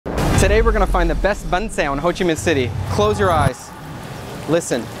Today we're gonna find the best Bánh Xèo in Ho Chi Minh City. Close your eyes.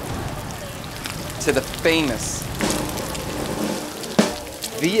 Listen to the famous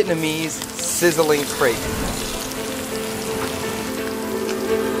Vietnamese Sizzling Crepe.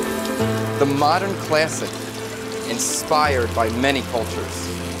 The modern classic, inspired by many cultures,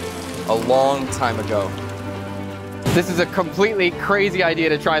 a long time ago. This is a completely crazy idea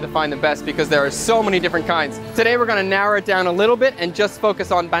to try to find the best because there are so many different kinds. Today we're gonna narrow it down a little bit and just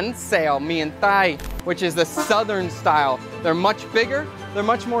focus on Bánh Xèo, Mien Thai, which is the southern style. They're much bigger, they're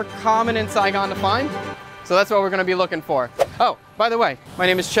much more common in Saigon to find, so that's what we're gonna be looking for. Oh, by the way, my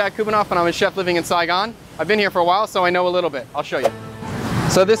name is Chad Kubanoff and I'm a chef living in Saigon. I've been here for a while, so I know a little bit. I'll show you.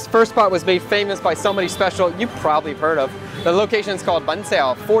 So this first spot was made famous by somebody special you probably have heard of. The location is called Bánh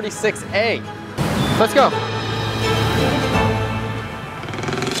Xèo 46A. Let's go.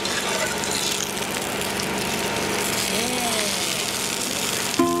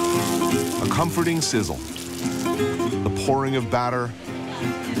 A comforting sizzle, the pouring of batter,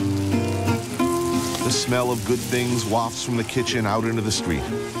 the smell of good things wafts from the kitchen out into the street,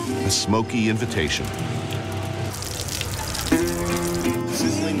 a smoky invitation.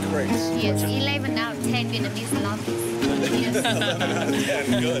 Sizzling crepes. Yes, 11 out of 10 Vietnamese love this.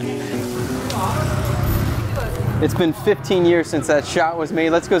 Yeah, good. It's been 15 years since that shot was made.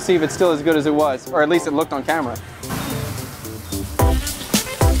 Let's go see if it's still as good as it was, or at least it looked on camera.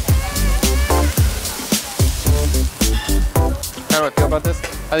 How do I feel about this?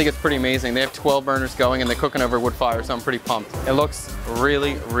 I think it's pretty amazing. They have 12 burners going and they're cooking over wood fire, so I'm pretty pumped. It looks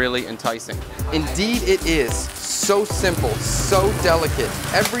really, really enticing. Indeed it is. So simple, so delicate.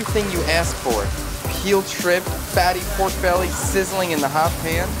 Everything you ask for. Peeled shrimp, fatty pork belly sizzling in the hot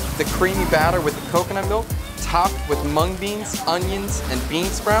pan, the creamy batter with the coconut milk, topped with mung beans, onions, and bean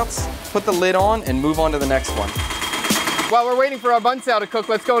sprouts. Put the lid on and move on to the next one. While we're waiting for our Bánh Xèo to cook,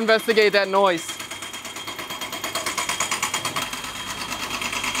 let's go investigate that noise.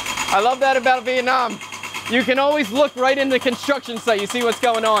 I love that about Vietnam. You can always look right into the construction site. You see what's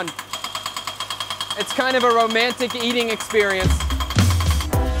going on. It's kind of a romantic eating experience.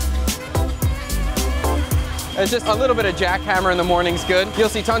 It's just a little bit of jackhammer in the morning's good. You'll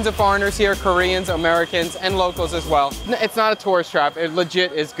see tons of foreigners here, Koreans, Americans, and locals as well. It's not a tourist trap. It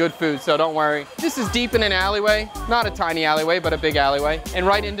legit is good food, so don't worry. This is deep in an alleyway. Not a tiny alleyway, but a big alleyway. And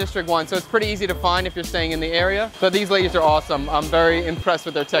right in District 1, so it's pretty easy to find if you're staying in the area. But these ladies are awesome. I'm very impressed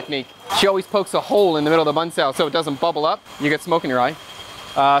with their technique. She always pokes a hole in the middle of the Bánh Xèo so it doesn't bubble up. You get smoke in your eye.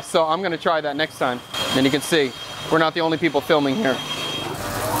 So I'm gonna try that next time. And you can see, we're not the only people filming here.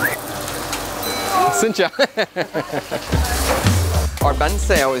 Sincha. Our Bánh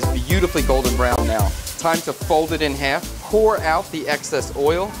Xèo is beautifully golden brown now. Time to fold it in half, pour out the excess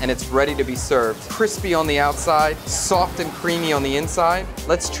oil, and it's ready to be served. Crispy on the outside, soft and creamy on the inside.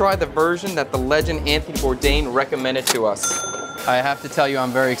 Let's try the version that the legend Anthony Bourdain recommended to us. I have to tell you,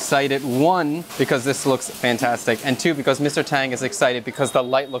 I'm very excited. One, because this looks fantastic, and two, because Mr. Tang is excited because the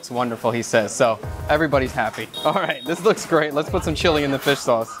light looks wonderful, he says. So everybody's happy. All right, this looks great. Let's put some chili in the fish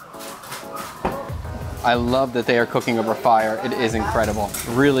sauce. I love that they are cooking over fire. It is incredible,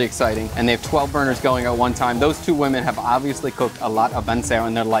 really exciting. And they have 12 burners going at one time. Those two women have obviously cooked a lot of Bánh Xèo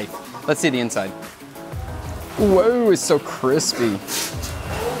in their life. Let's see the inside. Whoa, it's so crispy.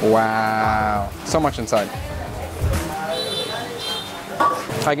 Wow, so much inside.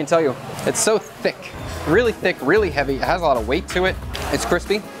 I can tell you, it's so thick, really heavy. It has a lot of weight to it. It's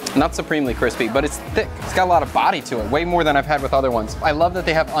crispy. Not supremely crispy, but it's thick. It's got a lot of body to it, way more than I've had with other ones. I love that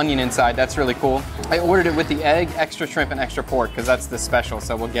they have onion inside. That's really cool. I ordered it with the egg, extra shrimp, and extra pork, because that's the special,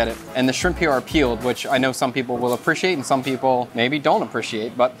 so we'll get it. And the shrimp here are peeled, which I know some people will appreciate and some people maybe don't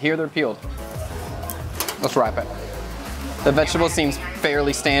appreciate, but here they're peeled. Let's wrap it. The vegetable seems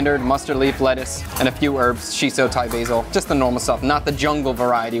fairly standard, mustard leaf, lettuce, and a few herbs, shiso, Thai basil. Just the normal stuff, not the jungle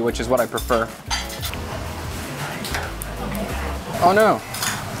variety, which is what I prefer. Oh no.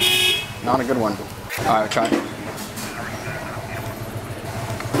 Not a good one. All right, I'll try it.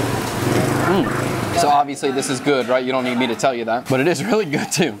 So obviously this is good, right? You don't need me to tell you that, but it is really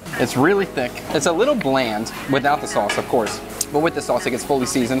good too. It's really thick. It's a little bland without the sauce, of course, but with the sauce it gets fully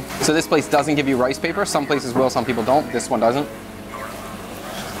seasoned. So this place doesn't give you rice paper. Some places will, some people don't. This one doesn't.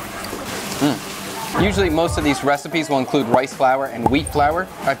 Usually most of these recipes will include rice flour and wheat flour.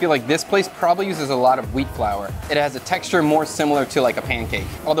 I feel like this place probably uses a lot of wheat flour. It has a texture more similar to like a pancake,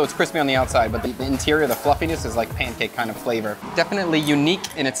 although it's crispy on the outside, but the interior, the fluffiness is like pancake kind of flavor. Definitely unique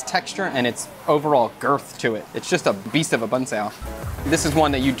in its texture and its overall girth to it. It's just a beast of a Bánh Xèo. This is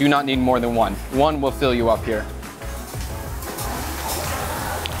one that you do not need more than one. One will fill you up here.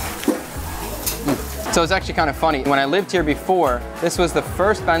 So it's actually kind of funny. When I lived here before, this was the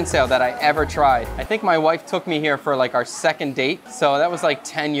first bánh xèo that I ever tried. I think my wife took me here for like our second date. So that was like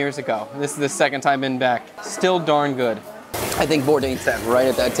 10 years ago. This is the second time I've been back. Still darn good. I think Bourdain sat right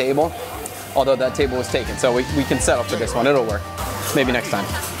at that table, although that table was taken. So we can settle for this one. It'll work. Maybe next time.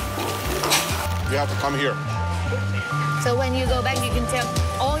 You have to come here. So when you go back, you can tell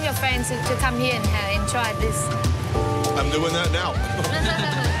all your friends to come here and try this. I'm doing that now.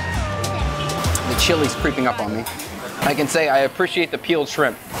 The chili's creeping up on me. I can say I appreciate the peeled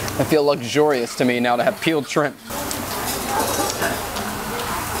shrimp. I feel luxurious to me now to have peeled shrimp.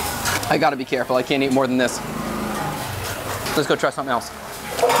 I gotta be careful. I can't eat more than this. Let's go try something else.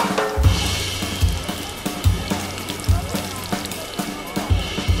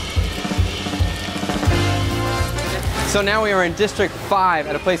 So now we are in District 5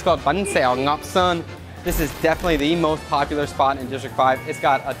 at a place called Bánh Xèo Ngọc Sơn. This is definitely the most popular spot in District 5. It's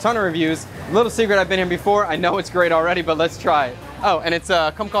got a ton of reviews. Little secret, I've been here before. I know it's great already, but let's try it. Oh, and it's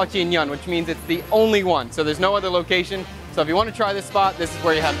Không Có Chi Nhân, which means it's the only one. So there's no other location. So if you want to try this spot, this is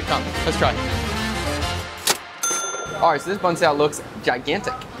where you have to come. Let's try it. All right, so this bánh xèo looks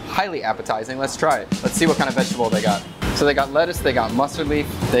gigantic. Highly appetizing. Let's try it. Let's see what kind of vegetable they got. So they got lettuce, they got mustard leaf,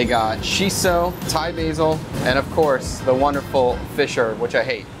 they got shiso, Thai basil, and of course, the wonderful fish herb, which I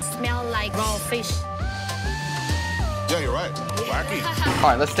hate. Smell like raw fish. Yeah, you're right. Wacky. All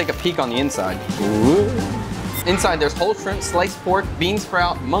right, let's take a peek on the inside. Ooh. Inside there's whole shrimp, sliced pork, bean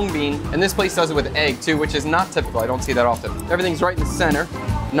sprout, mung bean, and this place does it with egg too, which is not typical. I don't see that often. Everything's right in the center.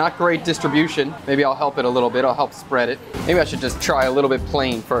 Not great distribution. Maybe I'll help it a little bit. I'll help spread it. Maybe I should just try a little bit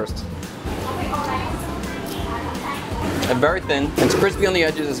plain first. And very thin. It's crispy on the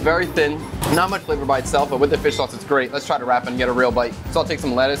edges. It's very thin. Not much flavor by itself, but with the fish sauce, it's great. Let's try to wrap it and get a real bite. So I'll take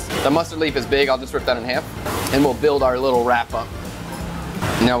some lettuce. The mustard leaf is big. I'll just rip that in half. And we'll build our little wrap up.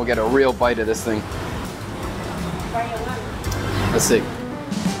 Now we'll get a real bite of this thing. Let's see.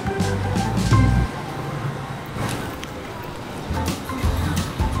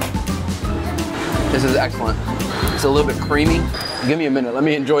 This is excellent. It's a little bit creamy. Give me a minute. Let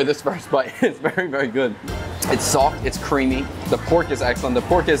me enjoy this first bite. It's very, very good. It's soft. It's creamy. The pork is excellent. The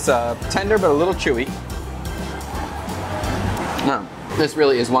pork is tender, but a little chewy. This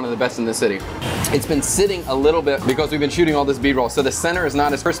really is one of the best in the city. It's been sitting a little bit because we've been shooting all this B-roll, so the center is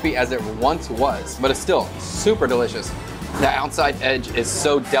not as crispy as it once was, but it's still super delicious. The outside edge is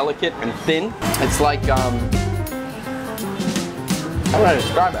so delicate and thin. It's like, how would I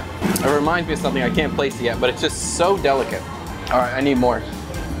describe it? It reminds me of something I can't place it yet, but it's just so delicate. All right, I need more.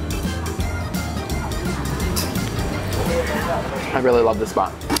 I really love this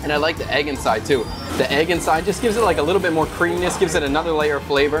spot. And I like the egg inside too. The egg inside just gives it like a little bit more creaminess, gives it another layer of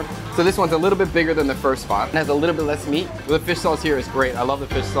flavor. So this one's a little bit bigger than the first spot. It has a little bit less meat. The fish sauce here is great. I love the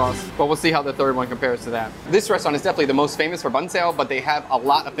fish sauce, but we'll see how the third one compares to that. This restaurant is definitely the most famous for bánh xèo, but they have a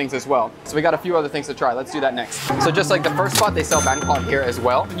lot of things as well. So we got a few other things to try. Let's do that next. So just like the first spot, they sell bánh quoc here as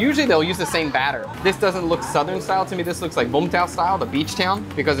well. Usually they'll use the same batter. This doesn't look Southern style to me. This looks like Vũng Tàu style, the beach town,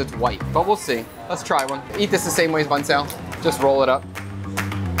 because it's white. But we'll see. Let's try one. Eat this the same way as bánh xèo. Just roll it up.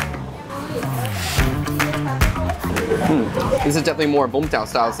 This is definitely more Vũng Tàu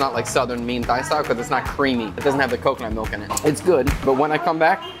style. It's not like Southern mean Thai style because it's not creamy. It doesn't have the coconut milk in it. It's good, but when I come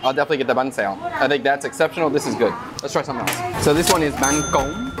back, I'll definitely get the bánh xèo. I think that's exceptional. This is good. Let's try something else. So this one is bánh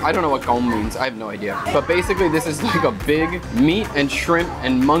cốm. I don't know what cốm means. I have no idea. But basically, this is like a big meat and shrimp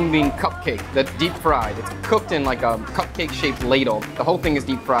and mung bean cupcake that's deep fried. It's cooked in like a cupcake-shaped ladle. The whole thing is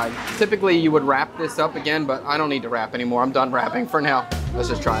deep fried. Typically, you would wrap this up again, but I don't need to wrap anymore. I'm done wrapping for now. Let's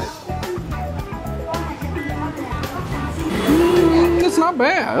just try it. It's not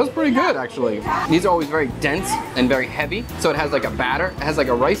bad. That's pretty good, actually. These are always very dense and very heavy. So it has like a batter. It has like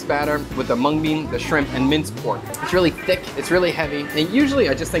a rice batter with the mung bean, the shrimp, and minced pork. It's really thick. It's really heavy. And usually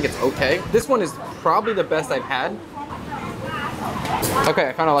I just think it's okay. This one is probably the best I've had. Okay,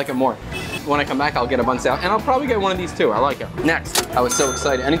 I kind of like it more. When I come back, I'll get a bánh xèo, and I'll probably get one of these too. I like it. Next, I was so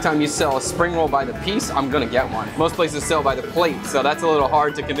excited. Anytime you sell a spring roll by the piece, I'm gonna get one. Most places sell by the plate, so that's a little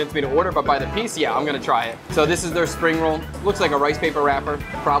hard to convince me to order, but by the piece, yeah, I'm gonna try it. So this is their spring roll. Looks like a rice paper wrapper,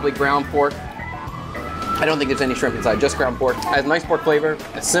 probably ground pork. I don't think there's any shrimp inside, just ground pork. It has nice pork flavor.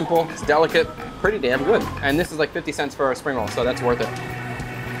 It's simple, it's delicate, pretty damn good. And this is like 50 cents for a spring roll, so that's worth it.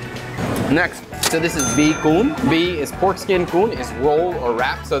 Next, so this is bì cuốn. Bì is pork skin, cuốn is roll or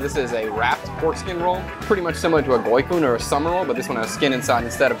wrap. So this is a wrapped pork skin roll. Pretty much similar to a gỏi cuốn or a summer roll, but this one has skin inside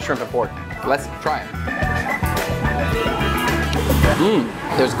instead of shrimp and pork. Let's try it.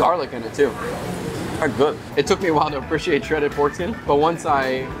 There's garlic in it too. are good. It took me a while to appreciate shredded pork skin, but once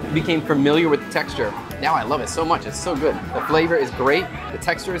I became familiar with the texture, now I love it so much. It's so good. The flavor is great, the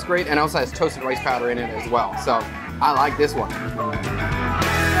texture is great, and it also has toasted rice powder in it as well. So I like this one.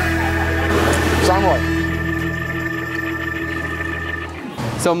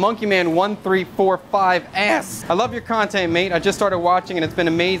 So Monkey Man 1345 asks, I love your content, mate. I just started watching and it's been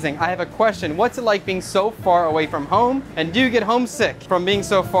amazing. I have a question. What's it like being so far away from home? And do you get homesick from being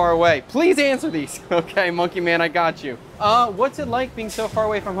so far away? Please answer these. Okay, Monkey Man, I got you. What's it like being so far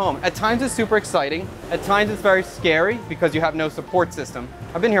away from home? At times it's super exciting. At times it's very scary because you have no support system.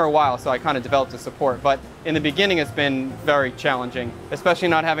 I've been here a while, so I kind of developed a support, but in the beginning it's been very challenging, especially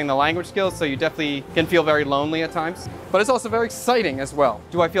not having the language skills, so you definitely can feel very lonely at times. But it's also very exciting as well.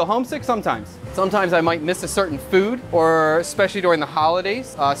 Do I feel homesick? Sometimes. Sometimes I might miss a certain food, or especially during the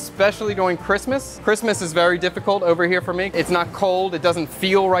holidays, especially during Christmas. Christmas is very difficult over here for me. It's not cold, it doesn't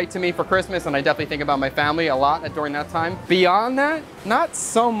feel right to me for Christmas, and I definitely think about my family a lot during that time. Beyond that, not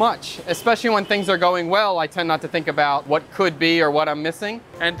so much. Especially when things are going well, I tend not to think about what could be or what I'm missing.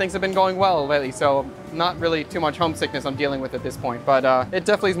 And things have been going well lately, so not really too much homesickness I'm dealing with at this point. But it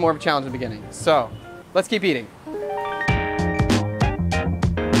definitely is more of a challenge in the beginning. So let's keep eating.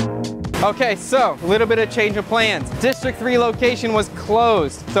 Okay, so a little bit of change of plans. District 3 location was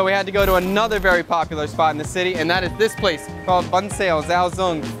closed, so we had to go to another very popular spot in the city, and that is this place called Bánh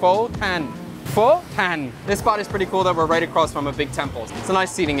Xèo Pho Tan. Pho Tan. This spot is pretty cool though. We're right across from a big temple. It's a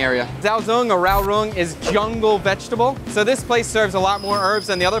nice seating area. Zao Zung or Rao Rung is jungle vegetable. So this place serves a lot more herbs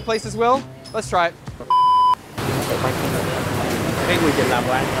than the other places will. Let's try it.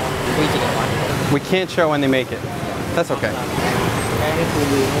 We can't show when they make it. That's okay.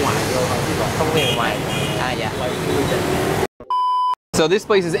 So this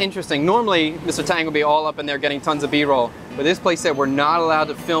place is interesting. Normally, Mr. Tang would be all up in there getting tons of B-roll, but this place said we're not allowed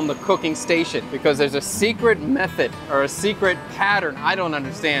to film the cooking station because there's a secret method or a secret pattern, I don't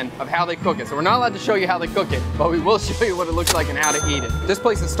understand, of how they cook it. So we're not allowed to show you how they cook it, but we will show you what it looks like and how to eat it. This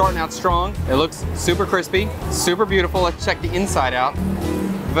place is starting out strong. It looks super crispy, super beautiful. Let's check the inside out.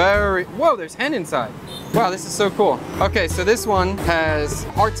 Whoa, there's hen inside. Wow, this is so cool. Okay, so this one has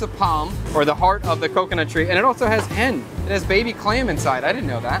hearts of palm, or the heart of the coconut tree, and it also has hen. It has baby clam inside. I didn't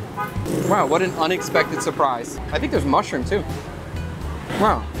know that. Wow, what an unexpected surprise. I think there's mushroom too.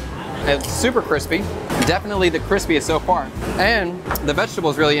 Wow, it's super crispy. Definitely the crispiest so far. And the vegetable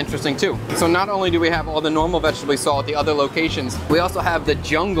is really interesting too. So not only do we have all the normal vegetables we saw at the other locations, we also have the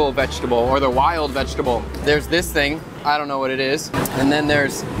jungle vegetable or the wild vegetable. There's this thing, I don't know what it is. And then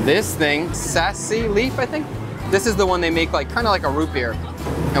there's this thing, sassy leaf, I think. This is the one they make like kind of like a root beer.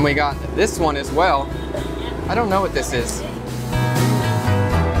 And we got this one as well. I don't know what this is.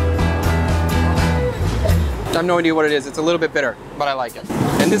 I have no idea what it is. It's a little bit bitter, but I like it.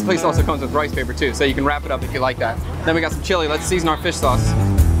 And this place also comes with rice paper too, so you can wrap it up if you like that. Then we got some chili. Let's season our fish sauce.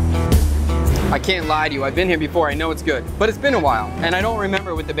 I can't lie to you. I've been here before. I know it's good, but it's been a while, and I don't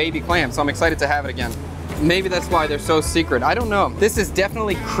remember with the baby clam, so I'm excited to have it again. Maybe that's why they're so secret. I don't know. This is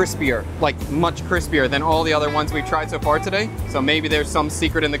definitely crispier, like much crispier than all the other ones we've tried so far today. So maybe there's some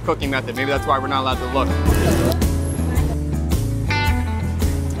secret in the cooking method. Maybe that's why we're not allowed to look.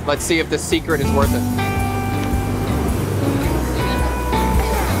 Let's see if the secret is worth it.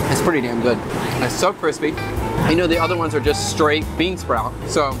 It's pretty damn good. It's so crispy. I know the other ones are just straight bean sprout,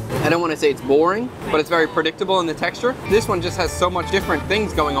 so I don't want to say it's boring, but it's very predictable in the texture. This one just has so much different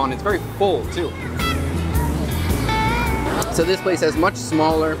things going on. It's very full too. So this place has much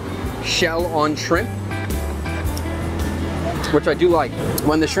smaller shell on shrimp, which I do like.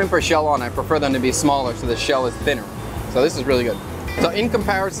 When the shrimp are shell on, I prefer them to be smaller so the shell is thinner. So this is really good. So in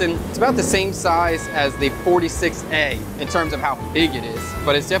comparison, it's about the same size as the 46A in terms of how big it is,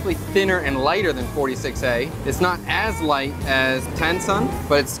 but it's definitely thinner and lighter than 46A. It's not as light as Tansun,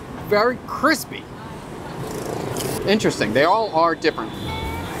 but it's very crispy. Interesting, they all are different.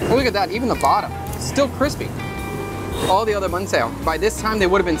 Oh, look at that, even the bottom, still crispy. All the other bánh xèo, by this time they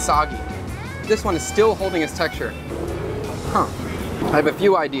would have been soggy. This one is still holding its texture. Huh. I have a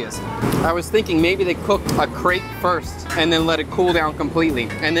few ideas. I was thinking maybe they cook a crepe first and then let it cool down completely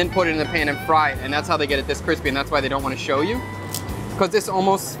and then put it in the pan and fry it, and that's how they get it this crispy, and that's why they don't want to show you. Because this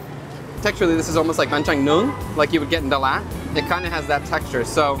almost, texturally this is almost like bancang nung, like you would get in Dalat. It kind of has that texture,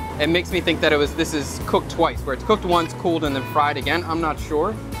 so it makes me think that this is cooked twice, where it's cooked once, cooled, and then fried again. I'm not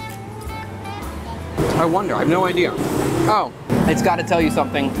sure. I wonder, I have no idea. Oh, it's got to tell you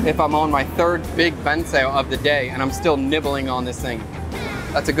something if I'm on my third big bánh xèo of the day and I'm still nibbling on this thing.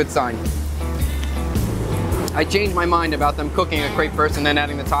 That's a good sign. I changed my mind about them cooking a crepe first and then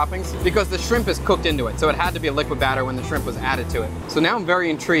adding the toppings because the shrimp is cooked into it. So it had to be a liquid batter when the shrimp was added to it. So now I'm very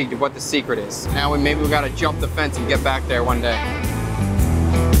intrigued of what the secret is. Now maybe we gotta jump the fence and get back there one day.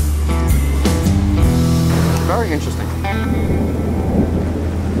 Very interesting.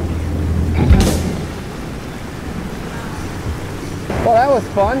 Well, that was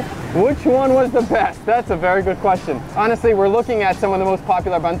fun. Which one was the best? That's a very good question. Honestly, we're looking at some of the most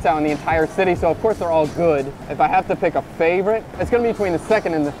popular bánh xèo in the entire city, so of course they're all good. If I have to pick a favorite, it's gonna be between the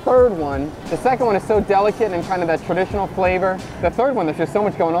second and the third one. The second one is so delicate and kind of that traditional flavor. The third one, there's just so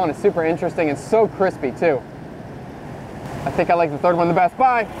much going on. It's super interesting and so crispy too. I think I like the third one the best.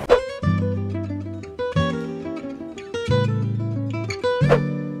 Bye.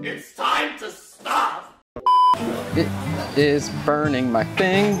 It's time to stop. It is burning my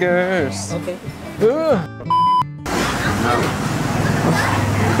fingers. Okay. Ugh. No.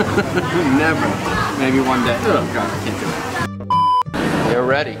 Never. Maybe one day. Oh God, I can't do it. You're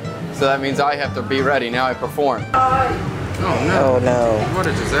ready. So that means I have to be ready. Now I perform. Oh no. Oh no. What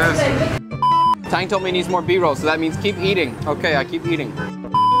a disaster. Tang told me he needs more B-roll, so that means keep eating. Okay, I keep eating.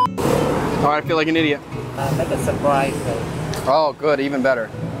 All right, I feel like an idiot. Make a surprise though. Oh, good, even better.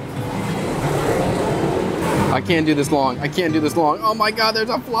 I can't do this long. I can't do this long. Oh my God, there's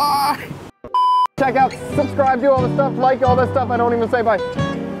a fly. Check out, subscribe, do all the stuff, like all this stuff. I don't even say bye.